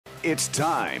It's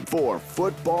time for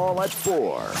Football at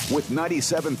 4 with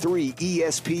 97.3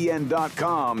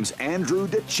 ESPN.com's Andrew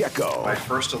DiCecco. My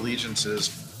first allegiance is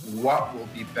what will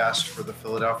be best for the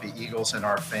Philadelphia Eagles and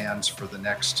our fans for the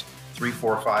next 3,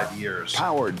 4, 5 years.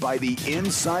 Powered by the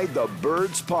Inside the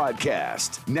Birds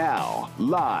podcast. Now,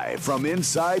 live from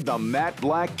inside the Matt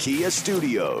Black Kia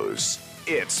Studios.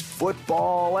 It's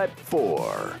Football at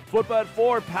 4. Football at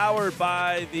 4, powered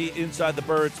by the Inside the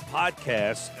Birds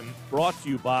podcast, and brought to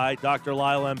you by Dr.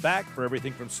 Lyle M. Back. For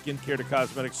everything from skincare to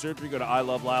cosmetic surgery, go to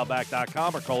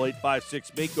ilovelylback.com or call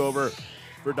 856-MAKEOVER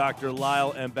for Dr.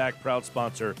 Lyle M. Back, proud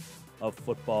sponsor of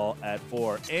Football at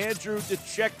 4. Andrew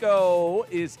DiCecco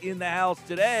is in the house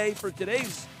today for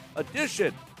today's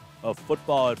edition of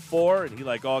Football at 4, and he,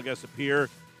 like all guests, appear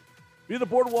via the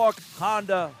Boardwalk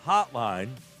Honda hotline.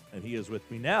 And he is with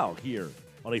me now here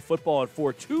on a Football at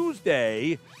 4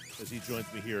 Tuesday as he joins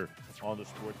me here on the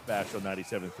Sports Bash on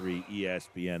 97.3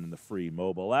 ESPN and the free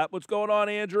mobile app. What's going on,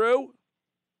 Andrew?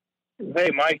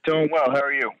 Hey, Mike. Doing well. How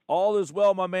are you? All is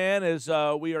well, my man, as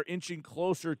we are inching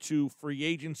closer to free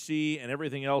agency and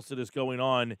everything else that is going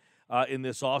on in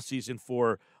this offseason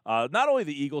for not only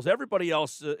the Eagles, everybody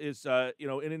else is in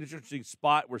an interesting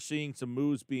spot. We're seeing some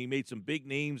moves being made, some big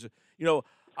names.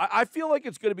 I feel like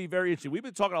it's going to be very interesting. We've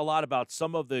been talking a lot about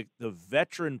some of the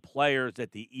veteran players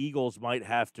that the Eagles might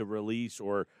have to release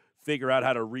or figure out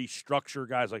how to restructure,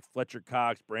 guys like Fletcher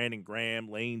Cox, Brandon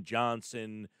Graham, Lane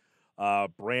Johnson,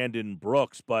 Brandon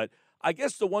Brooks. But I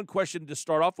guess the one question to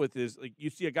start off with is, like, you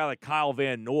see a guy like Kyle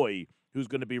Van Noy who's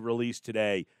going to be released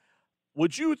today.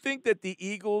 Would you think that the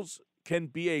Eagles can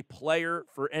be a player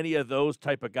for any of those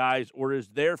type of guys, or is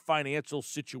their financial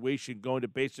situation going to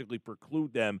basically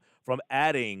preclude them from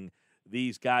adding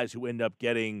these guys who end up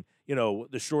getting,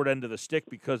 the short end of the stick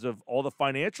because of all the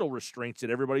financial restraints that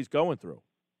everybody's going through?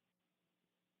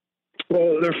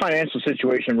 Well, their financial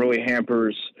situation really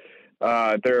hampers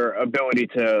their ability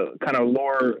to kind of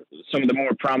lure some of the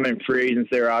more prominent free agents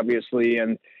there, obviously,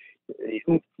 and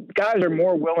guys are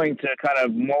more willing to kind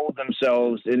of mold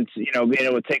themselves into, being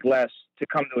able to take less to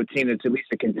come to a team that's at least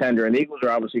a contender. And the Eagles are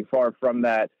obviously far from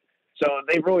that. So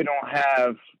they really don't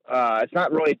have, it's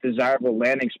not really a desirable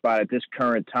landing spot at this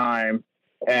current time.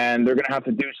 And they're going to have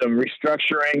to do some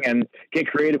restructuring and get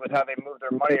creative with how they move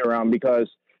their money around, because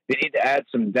they need to add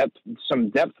some depth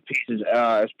pieces,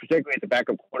 particularly at the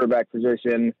backup quarterback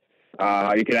position.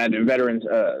 You can add veterans,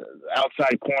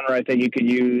 outside corner. I think you could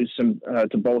use some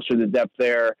to bolster the depth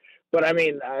there. But I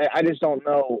mean, I just don't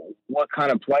know what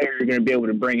kind of player you're going to be able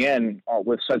to bring in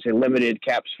with such a limited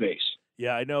cap space.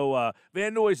 Yeah, I know.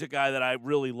 Van Noy's a guy that I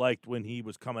really liked when he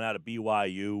was coming out of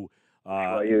BYU.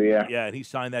 Yeah, and he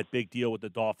signed that big deal with the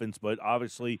Dolphins. But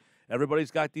obviously,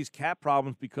 everybody's got these cap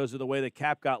problems because of the way the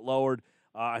cap got lowered.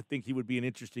 I think he would be an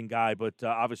interesting guy, but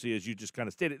obviously, as you just kind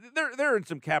of stated, they're in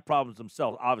some cap problems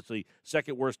themselves. Obviously,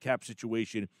 second worst cap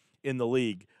situation in the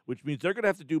league, which means they're going to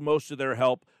have to do most of their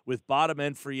help with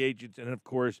bottom-end free agents and, of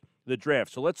course, the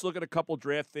draft. So let's look at a couple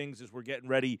draft things as we're getting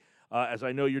ready, as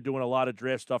I know you're doing a lot of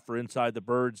draft stuff for Inside the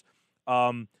Birds.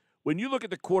 When you look at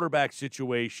the quarterback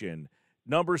situation,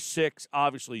 number 6,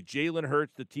 obviously, Jalen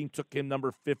Hurts, the team took him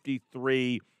number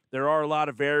 53. There are a lot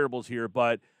of variables here,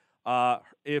 but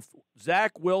if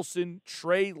Zach Wilson,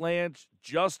 Trey Lance,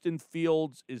 Justin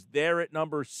Fields is there at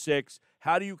number 6,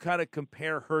 how do you kind of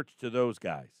compare Hurts to those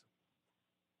guys?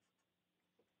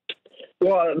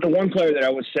 Well, the one player that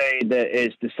I would say that is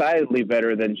decidedly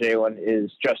better than Jalen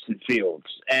is Justin Fields.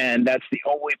 And that's the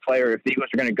only player, if the Eagles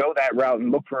are going to go that route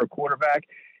and look for a quarterback,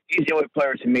 he's the only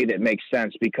player to me that makes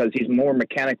sense, because he's more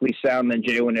mechanically sound than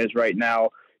Jalen is right now.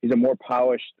 He's a more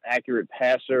polished, accurate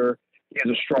passer. He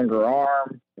has a stronger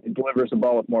arm. He delivers the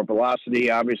ball with more velocity,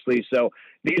 obviously. So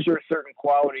these are certain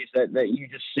qualities that you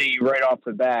just see right off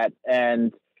the bat.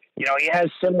 And, he has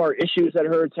similar issues that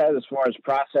Hurts has as far as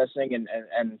processing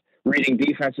and reading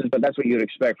defenses, but that's what you'd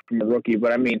expect from a rookie.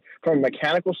 But, I mean, from a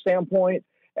mechanical standpoint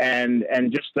and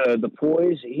just the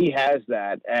poise, he has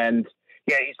that. And,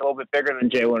 yeah, he's a little bit bigger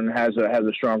than Jalen and has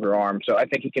a stronger arm. So I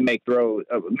think he can make throws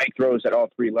at all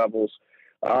three levels.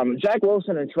 Zach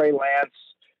Wilson and Trey Lance,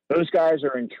 those guys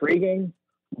are intriguing,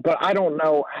 but I don't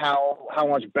know how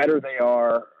much better they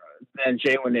are than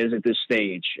Jalen is at this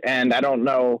stage. And I don't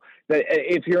know that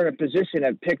if you're in a position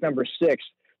at pick number 6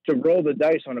 to roll the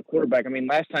dice on a quarterback. I mean,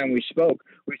 last time we spoke,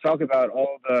 we talked about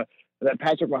all that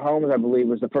Patrick Mahomes, I believe,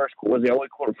 was the only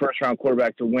first-round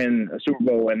quarterback to win a Super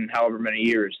Bowl in however many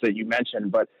years that you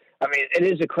mentioned. But, I mean, it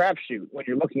is a crapshoot when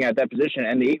you're looking at that position,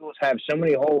 and the Eagles have so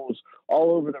many holes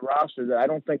all over the roster that I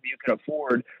don't think that you can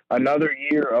afford another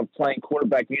year of playing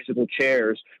quarterback musical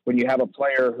chairs when you have a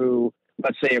player who,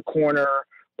 let's say a corner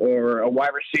or a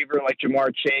wide receiver like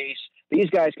Jamar Chase. These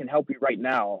guys can help you right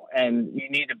now, and you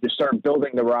need to start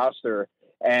building the roster.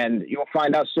 And you'll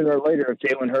find out sooner or later if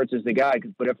Jalen Hurts is the guy.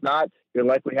 But if not, you'll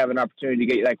likely have an opportunity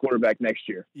to get that quarterback next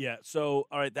year. Yeah, so,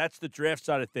 all right, that's the draft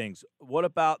side of things. What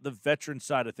about the veteran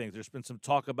side of things? There's been some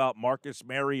talk about Marcus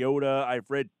Mariota. I've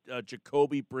read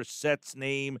Jacoby Brissett's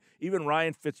name, even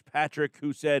Ryan Fitzpatrick,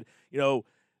 who said, he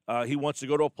wants to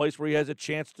go to a place where he has a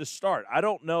chance to start. I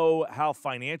don't know how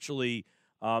financially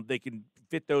they can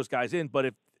fit those guys in, but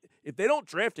if they don't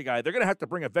draft a guy, they're going to have to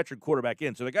bring a veteran quarterback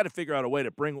in. So they got to figure out a way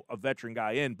to bring a veteran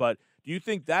guy in. But do you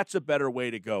think that's a better way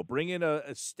to go? Bring in an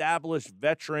established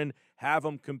veteran, have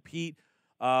him compete,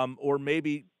 or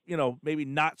maybe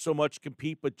not so much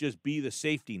compete, but just be the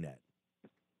safety net?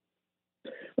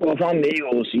 Well, if I'm the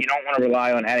Eagles, you don't want to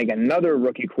rely on adding another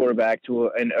rookie quarterback to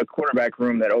a quarterback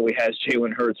room that only has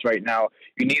Jalen Hurts right now.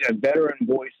 You need a veteran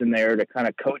voice in there to kind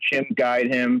of coach him,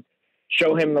 guide him,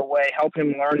 show him the way, help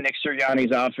him learn Nick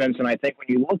Sirianni's offense. And I think when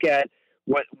you look at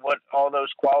what all those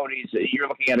qualities, you're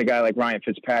looking at a guy like Ryan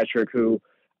Fitzpatrick, who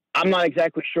I'm not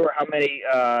exactly sure how many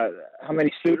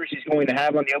suitors he's going to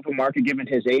have on the open market given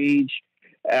his age.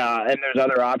 And there's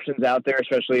other options out there,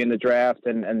 especially in the draft.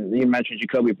 And you mentioned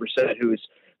Jacoby Brissett, who's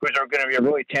going to be a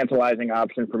really tantalizing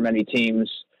option for many teams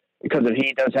because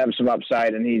he does have some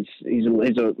upside, and he's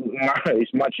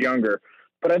much younger.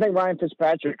 But I think Ryan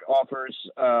Fitzpatrick offers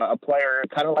a player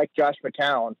kind of like Josh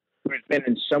McCown, who's been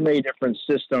in so many different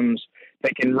systems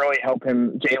that can really help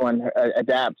Jalen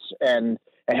adapt and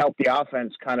help the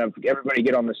offense kind of everybody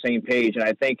get on the same page. And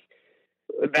I think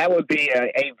that would be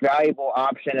a valuable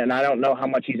option. And I don't know how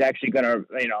much he's actually going to,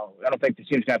 I don't think the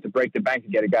team's going to have to break the bank to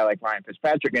get a guy like Ryan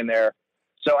Fitzpatrick in there.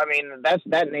 So, I mean,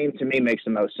 that name to me makes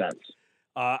the most sense.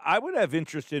 I would have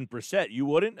interest in Brissett. You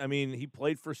wouldn't? I mean, he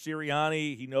played for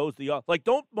Sirianni. He knows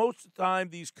don't most of the time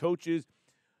these coaches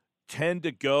tend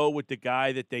to go with the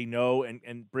guy that they know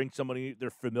and bring somebody they're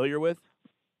familiar with?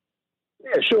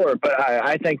 Yeah, sure. But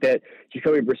I think that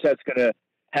Jacoby Brissett's going to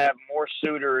have more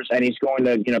suitors, and he's going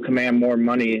to, command more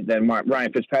money than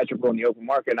Ryan Fitzpatrick will in the open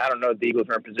market. And I don't know if the Eagles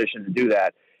are in position to do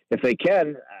that. If they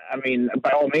can, I mean,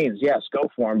 by all means, yes, go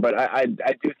for him. But I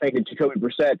do think that Jacoby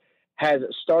Brissett has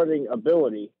starting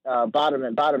ability,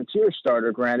 bottom tier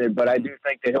starter, granted, but I do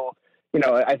think that he'll,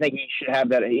 I think he should have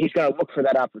that. He's going to look for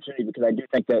that opportunity because I do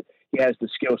think that he has the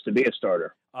skills to be a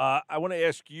starter. I want to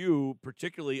ask you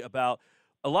particularly about,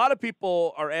 a lot of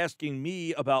people are asking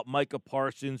me about Micah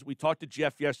Parsons. We talked to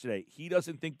Jeff yesterday. He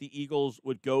doesn't think the Eagles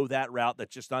would go that route.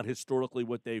 That's just not historically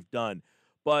what they've done.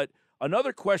 But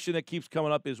another question that keeps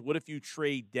coming up is, what if you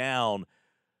trade down?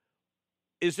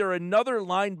 Is there another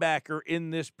linebacker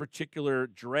in this particular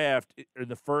draft in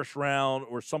the first round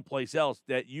or someplace else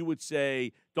that you would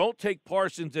say, don't take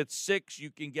Parsons at 6, you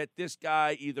can get this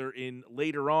guy either in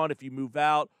later on if you move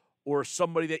out, or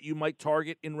somebody that you might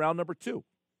target in round number 2?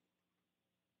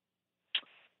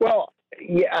 Well,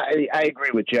 yeah, I agree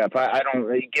with Jeff. I don't,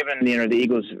 given the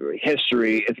Eagles'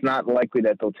 history, it's not likely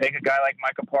that they'll take a guy like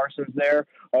Micah Parsons there.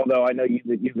 Although I know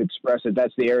you've expressed that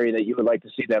that's the area that you would like to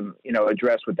see them,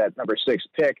 address with that number 6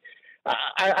 pick.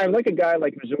 I like a guy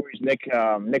like Missouri's Nick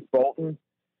Bolton.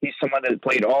 He's someone that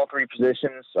played all three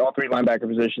linebacker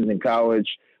positions in college.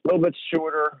 A little bit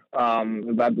shorter, I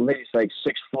believe he's like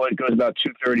 6 foot, goes about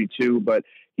 232, but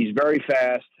he's very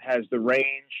fast, has the range,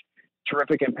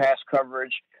 terrific in pass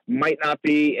coverage. Might not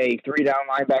be a 3-down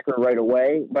linebacker right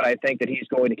away, but I think that he's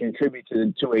going to contribute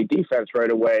to a defense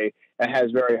right away that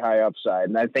has very high upside.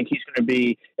 And I think he's going to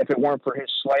be, if it weren't for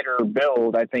his slighter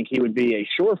build, I think he would be a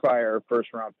surefire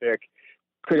first-round pick.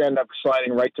 Could end up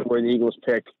sliding right to where the Eagles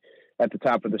pick at the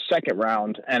top of the second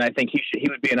round. And I think he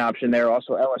would be an option there.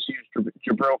 Also, LSU's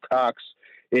Jabril Cox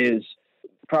is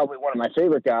probably one of my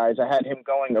favorite guys. I had him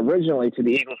going originally to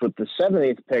the Eagles with the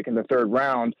 7th pick in the third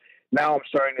round. Now I'm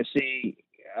starting to see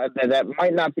that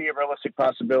might not be a realistic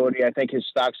possibility. I think his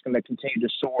stock's going to continue to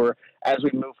soar as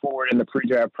we move forward in the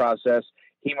pre-draft process.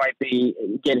 He might see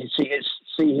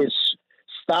his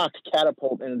stock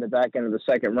catapult into the back end of the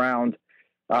second round.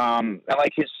 I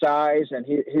like his size, and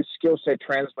his skill set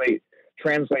translates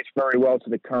very well to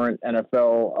the current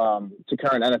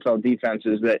NFL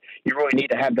defenses. That you really need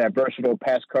to have that versatile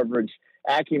pass coverage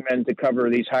acumen to cover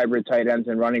these hybrid tight ends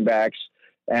and running backs,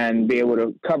 and be able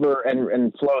to cover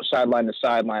and flow sideline to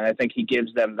sideline. I think he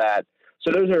gives them that.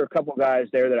 So those are a couple guys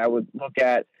there that I would look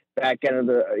at back end of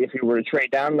if you were to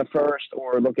trade down in the first,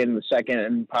 or look in the second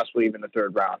and possibly even the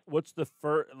third round.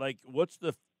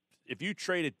 If you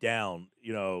trade it down,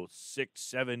 6,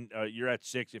 7, you're at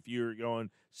 6. If you're going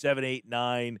 7, 8,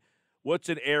 9, what's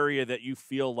an area that you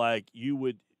feel like you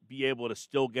would be able to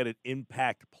still get an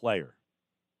impact player?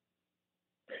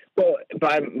 Well,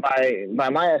 by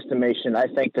my estimation, I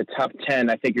think the top 10.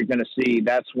 I think you're going to see.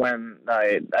 That's when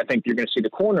I think you're going to see the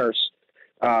corners.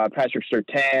 Patrick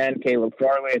Surtain, Caleb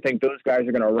Farley. I think those guys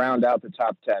are going to round out the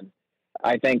top 10.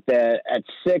 I think that at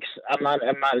 6, I'm not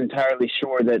entirely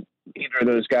sure that either of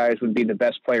those guys would be the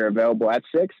best player available at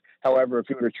 6. However, if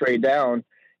you were to trade down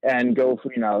and go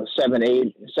for 7,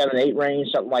 8 range,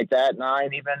 something like that,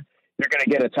 9 even, you're going to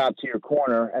get a top tier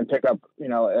corner and pick up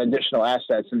additional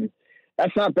assets, and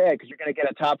that's not bad because you're going to get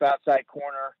a top outside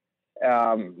corner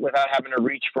without having to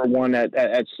reach for one at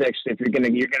 6. If you're going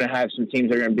to have some teams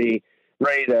that are going to be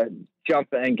ready to jump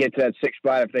and get to that 6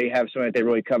 spot if they have something that they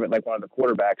really covet, like one of the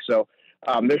quarterbacks. So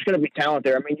there's going to be talent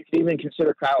there. I mean, you can even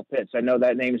consider Kyle Pitts. I know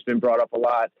that name's been brought up a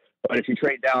lot, but if you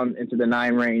trade down into the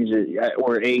 9 range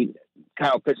or 8,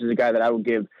 Kyle Pitts is a guy that I would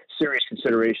give serious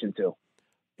consideration to.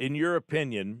 In your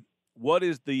opinion, what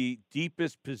is the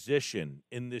deepest position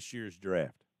in this year's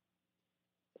draft?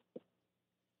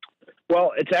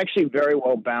 Well, it's actually very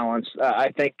well balanced.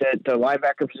 I think that the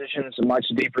linebacker position is much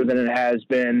deeper than it has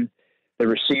been. The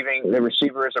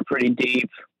receivers are pretty deep.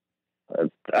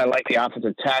 I like the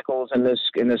offensive tackles in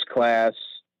this class.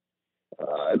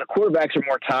 The quarterbacks are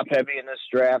more top heavy in this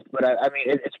draft, but I mean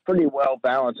it's pretty well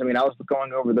balanced. I mean, I was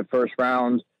going over the first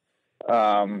round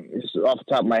just off the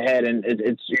top of my head, and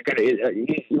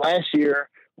last year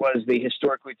was the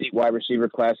historically deep wide receiver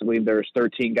class. I believe there was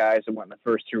 13 guys that went in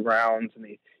the first 2 rounds, and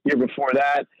the year before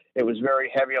that it was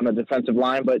very heavy on the defensive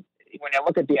line. But when I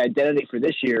look at the identity for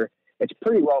this year, it's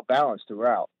pretty well balanced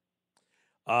throughout.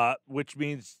 Which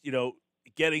means,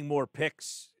 getting more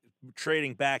picks,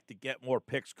 trading back to get more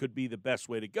picks could be the best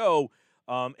way to go.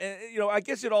 And I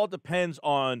guess it all depends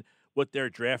on what their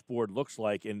draft board looks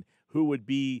like and who would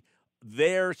be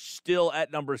there still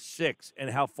at number 6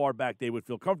 and how far back they would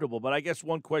feel comfortable. But I guess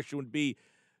one question would be,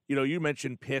 you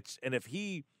mentioned Pitts, and if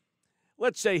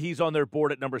let's say he's on their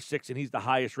board at number 6 and he's the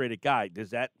highest rated guy, does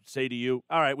that say to you,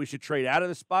 all right, we should trade out of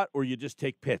the spot, or you just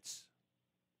take Pitts?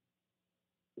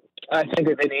 I think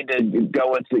that they need to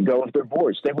go with their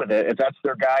board, stick with it. If that's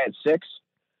their guy at 6,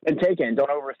 then take it and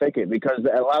don't overthink it, because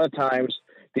a lot of times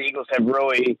the Eagles have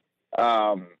really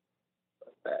thrown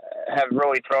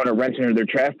a wrench into their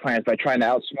draft plans by trying to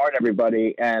outsmart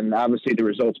everybody, and obviously the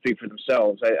results speak for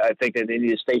themselves. I think that they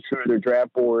need to stay true to their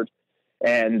draft board,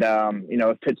 and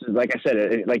if Pitts is, like I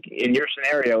said, like in your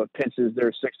scenario, if Pitts is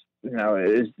their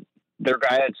 6th, is their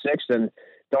guy at 6, then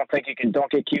don't get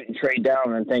cute and trade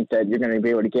down and think that you're going to be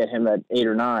able to get him at 8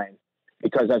 or 9,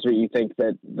 because that's what you think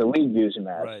that the league views him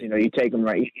as. Right. You take him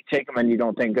and you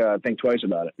don't think twice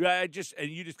about it. Yeah, and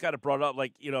you just kind of brought up,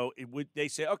 like, they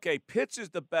say, okay, Pitts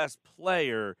is the best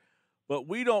player, but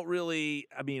we don't really,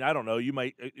 I mean, I don't know,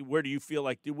 where do you feel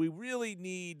like, do we really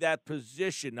need that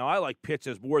position? Now, I like Pitts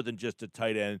as more than just a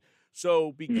tight end.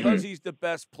 So because he's the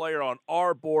best player on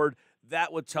our board,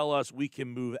 that would tell us we can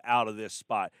move out of this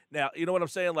spot. Now, you know what I'm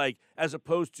saying? Like, as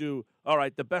opposed to, all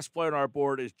right, the best player on our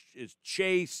board is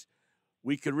Chase.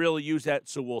 We could really use that,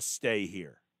 so we'll stay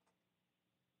here.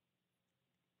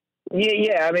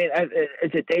 Yeah. I mean,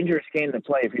 it's a dangerous game to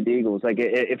play if you're the Eagles. Like,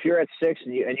 if you're at 6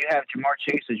 and you have Jamar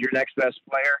Chase as your next best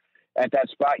player at that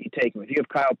spot, you take him. If you have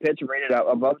Kyle Pitts rated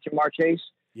above Jamar Chase,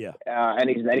 yeah, and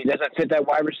he doesn't fit that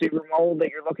wide receiver mold that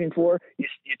you're looking for, you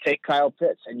take Kyle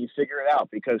Pitts and you figure it out,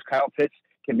 because Kyle Pitts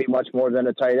can be much more than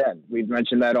a tight end. We've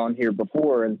mentioned that on here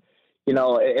before, and it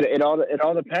all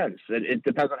depends. It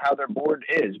depends on how their board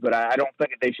is, but I don't think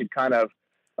that they should kind of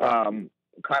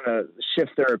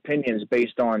shift their opinions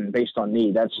based on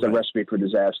need. That's the recipe for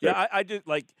disaster. Yeah, I did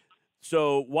like.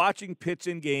 So watching Pitts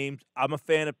in games, I'm a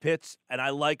fan of Pitts, and I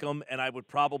like him, and I would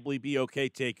probably be okay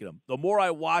taking him. The more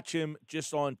I watch him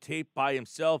just on tape by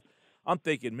himself, I'm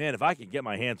thinking, man, if I can get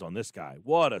my hands on this guy,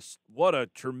 what a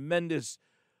tremendous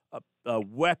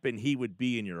weapon he would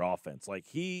be in your offense. Like,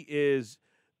 he is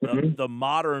the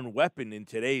modern weapon in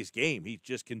today's game. He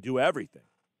just can do everything.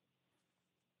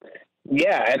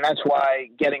 Yeah, and that's why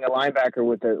getting a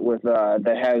linebacker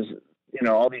that has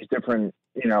all these different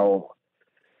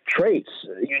traits,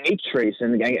 unique traits,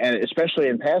 and especially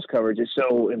in pass coverage, is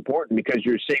so important, because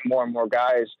you're seeing more and more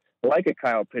guys like a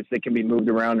Kyle Pitts that can be moved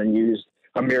around and used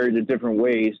a myriad of different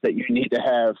ways, that you need to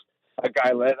have a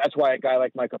guy. That's why a guy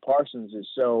like Micah Parsons is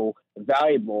so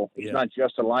valuable. He's not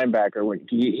just a linebacker.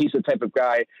 He's the type of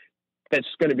guy that's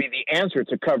going to be the answer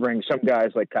to covering some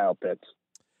guys like Kyle Pitts.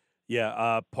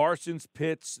 Yeah, Parsons,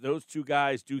 Pitts, those two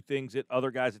guys do things that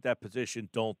other guys at that position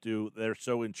don't do. They're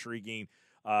so intriguing.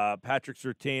 Patrick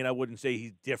Surtain, I wouldn't say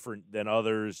he's different than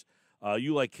others.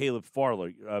 You like Caleb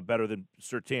Farley better than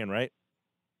Surtain, right?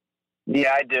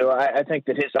 Yeah, I do. I think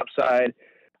that his upside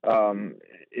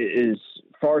is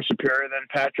far superior than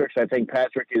Patrick's. I think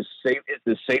Patrick is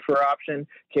the safer option.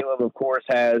 Caleb, of course,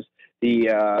 has the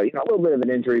a little bit of an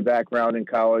injury background in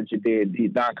college. The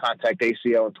non-contact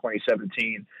ACL in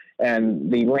 2017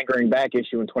 and the lingering back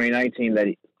issue in 2019 that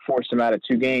forced him out of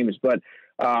 2 games. But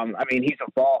he's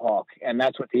a ball hawk, and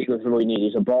that's what the Eagles really need.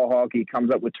 He's a ball hawk. He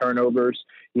comes up with turnovers.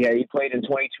 Yeah, he played in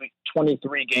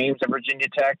 23 games at Virginia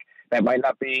Tech. That might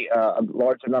not be a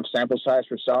large enough sample size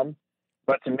for some,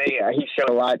 but to me, he showed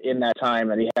a lot in that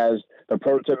time, and he has the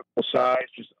prototypical size.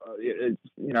 Just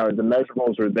the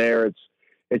measurables are there.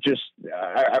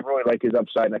 I really like his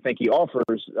upside, and I think he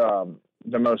offers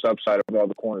the most upside of all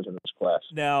the corners in this class.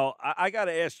 Now, I got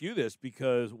to ask you this,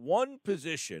 because one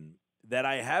position that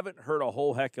I haven't heard a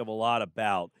whole heck of a lot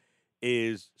about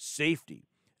is safety.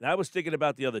 And I was thinking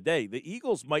about the other day, the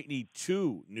Eagles might need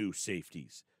 2 new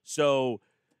safeties. So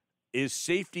is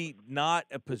safety not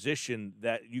a position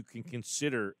that you can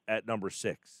consider at number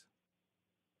 6?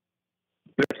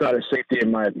 That's not a safety, in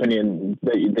my opinion,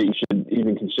 that you should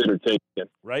even consider taking.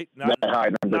 Right? Not that high.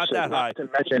 Not that high. Not to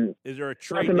mention, is there a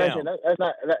trade down? That's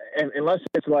not, unless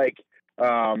it's like,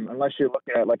 unless you're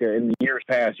looking at in the years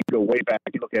past, you go way back,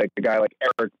 you look at a guy like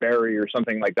Eric Berry or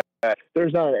something like that.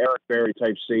 There's not an Eric Berry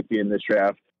type safety in this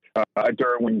draft. A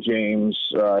Derwin James,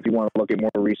 if you want to look at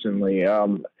more recently. You're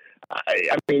going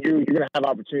to have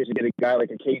opportunities to get a guy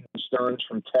like a Caden Stearns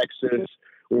from Texas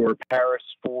or Paris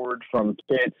Ford from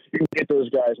Pitt. You can get those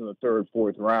guys in the 3rd,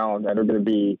 4th round, and they're going to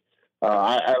be.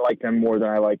 I like them more than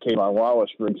I like Kayvon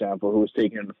Wallace, for example, who was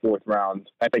taken in the 4th round.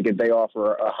 I think if they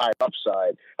offer a high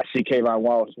upside, I see Kayvon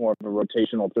Wallace more of a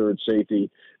rotational 3rd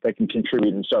safety that can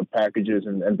contribute in sub packages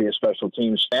and be a special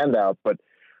team standout. But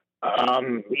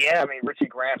Richie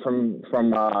Grant from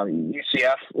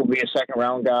UCF will be a 2nd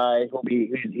round guy.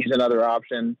 He's another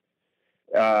option.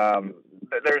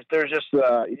 There's just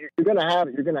you're gonna have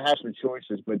some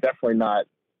choices, but definitely not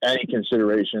any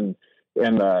consideration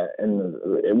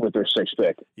with their 6th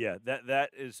pick. Yeah, that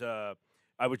is. I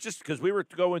was just, because we were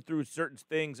going through certain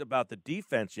things about the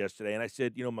defense yesterday, and I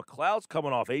said, McLeod's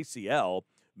coming off ACL.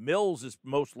 Mills is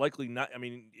most likely not. I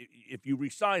mean, if you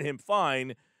re-sign him,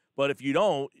 fine. But if you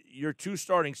don't, your 2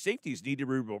 starting safeties need to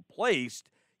be replaced.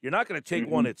 You're not going to take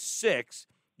one at 6.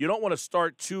 You don't want to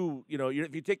start 2.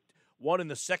 If you take one in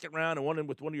the 2nd round and one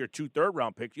with one of your 2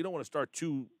 third-round picks, you don't want to start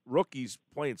 2 rookies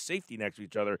playing safety next to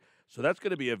each other. So that's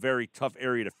going to be a very tough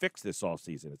area to fix this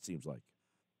offseason, it seems like.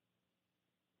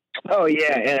 Oh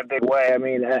yeah, in a big way. I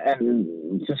mean,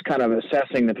 and just kind of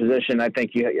assessing the position, I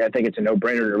think it's a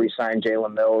no-brainer to re-sign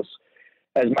Jalen Mills.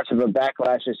 As much of a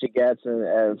backlash as he gets, and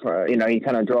he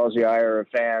kind of draws the ire of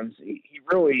fans. He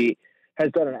really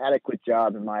has done an adequate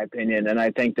job, in my opinion. And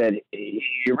I think that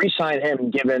you re-sign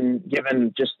him, given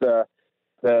just the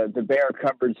bare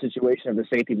coverage situation of the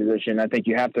safety position. I think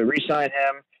you have to re-sign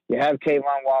him. You have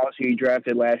Kayvon Wallace, who you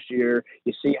drafted last year.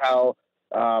 You see how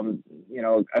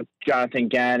Jonathan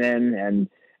Gannon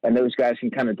and those guys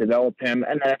can kind of develop him.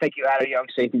 And then I think you add a young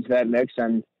safety to that mix,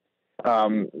 and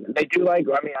they do I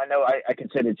know I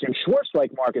consider Tim Schwartz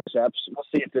like Marcus Epps. We'll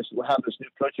see how this new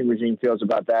coaching regime feels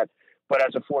about that. But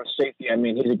as a 4th safety,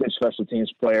 he's a good special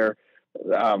teams player.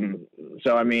 I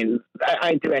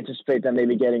do anticipate them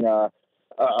maybe getting a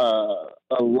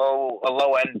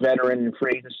low end veteran in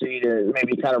free agency to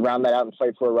maybe kind of round that out and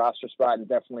fight for a roster spot, and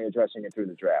definitely addressing it through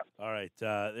the draft. All right,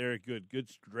 very good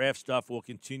draft stuff. We'll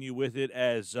continue with it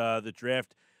as the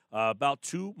draft. About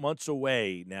 2 months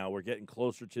away now. We're getting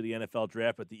closer to the NFL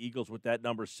draft, but the Eagles, with that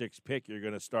number 6 pick, you're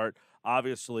going to start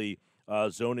obviously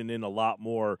zoning in a lot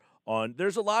more on.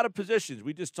 There's a lot of positions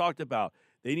we just talked about.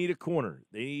 They need a corner.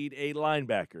 They need a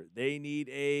linebacker. They need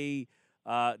a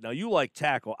now you like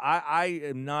tackle. I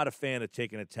am not a fan of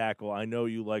taking a tackle. I know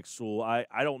you like Sewell. I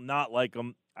don't not like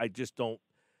them. I just don't.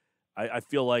 I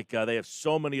feel like they have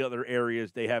so many other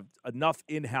areas. They have enough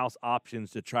in-house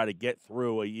options to try to get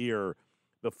through a year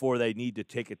before they need to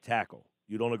take a tackle.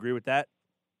 You don't agree with that?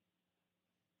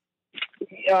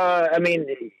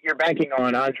 You're banking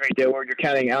on Andre Dillard. You're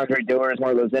counting Andre Dillard as one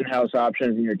of those in-house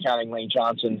options, and you're counting Lane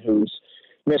Johnson, who's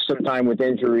missed some time with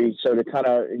injury. So to kind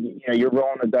of, you're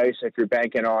rolling the dice if you're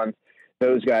banking on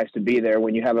those guys to be there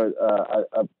when you have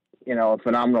a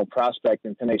phenomenal prospect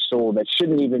in Penei Sewell that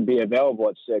shouldn't even be available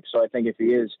at 6. So I think if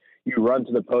he is, you run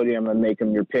to the podium and make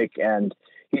him your pick, and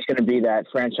he's going to be that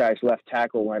franchise left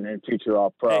tackle and future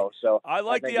All-Pro. Hey, so I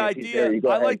like the idea.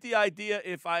 I like the idea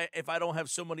if I don't have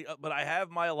somebody, but I have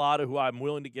Mailata, who I'm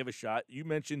willing to give a shot. You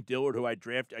mentioned Dillard, who I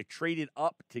traded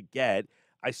up to get.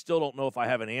 I still don't know if I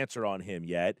have an answer on him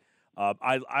yet.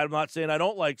 I'm not saying I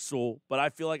don't like Sewell, but I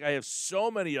feel like I have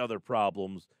so many other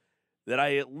problems that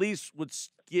I at least would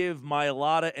give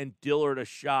Mailata and Dillard a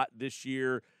shot this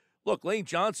year. look, Lane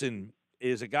Johnson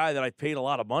is a guy that I paid a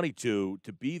lot of money to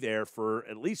be there for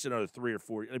at least another 3 or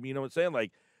 4. I mean, you know what I'm saying?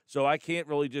 Like, so I can't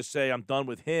really just say I'm done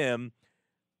with him.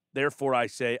 Therefore, I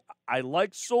say I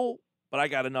like Sewell, but I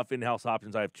got enough in-house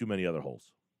options. I have too many other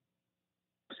holes.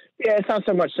 Yeah, it's not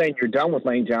so much saying you're done with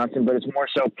Lane Johnson, but it's more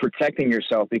so protecting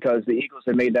yourself because the Eagles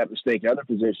have made that mistake in other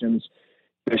positions.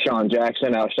 Deshaun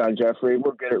Jackson, Alshon Jeffrey,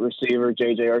 we're good at receiver.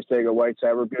 J.J.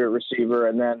 Arcega-Whiteside, we're good at receiver.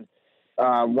 And then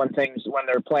when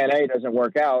their plan A doesn't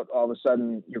work out, all of a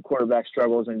sudden your quarterback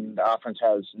struggles and the offense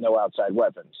has no outside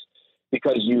weapons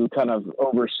because you kind of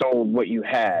oversold what you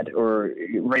had or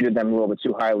rated them a little bit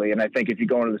too highly. And I think if you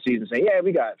go into the season saying, yeah,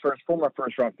 we got former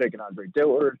first-round pick and Andre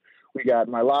Dillard, we got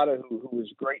Mailata, who was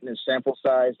great in his sample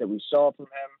size that we saw from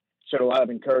him, showed a lot of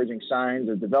encouraging signs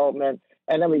of development.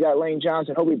 And then we got Lane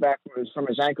Johnson. He'll be back from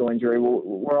his ankle injury.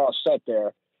 We're all set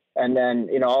there. And then,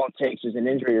 all it takes is an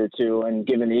injury or two. And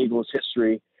given the Eagles'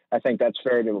 history, I think that's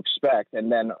fair to expect.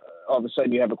 And then all of a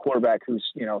sudden you have a quarterback who's,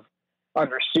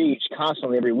 under siege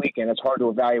constantly every weekend. It's hard to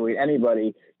evaluate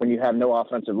anybody when you have no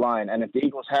offensive line. And if the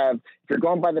Eagles if you're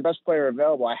going by the best player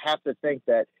available, I have to think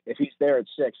that if he's there at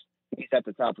 6, he's at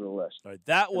the top of the list. All right,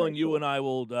 that one you and I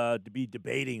will be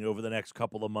debating over the next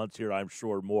couple of months here, I'm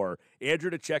sure, more. Andrew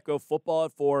DiCecco, Football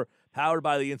at 4, powered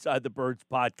by the Inside the Birds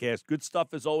podcast. Good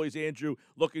stuff as always, Andrew.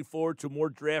 Looking forward to more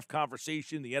draft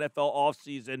conversation, the NFL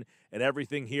offseason, and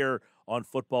everything here on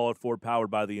Football at 4,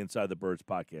 powered by the Inside the Birds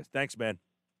podcast. Thanks, man.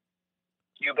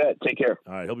 You bet. Take care.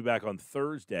 All right, he'll be back on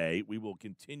Thursday. We will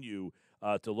continue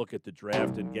to look at the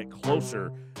draft and get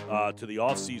closer to the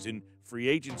offseason. Free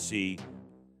agency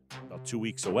about 2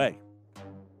 weeks away.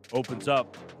 Opens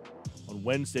up on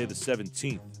Wednesday the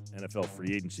 17th. NFL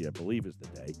free agency, I believe, is the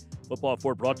day. Football at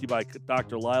 4 brought to you by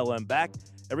Dr. Lyle M. Back.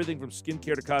 Everything from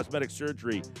skincare to cosmetic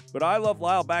surgery. Go to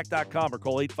iloveLyleBack.com or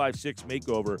call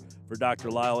 856-MAKEOVER for Dr.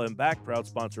 Lyle M. Back, proud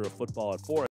sponsor of Football at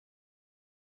 4.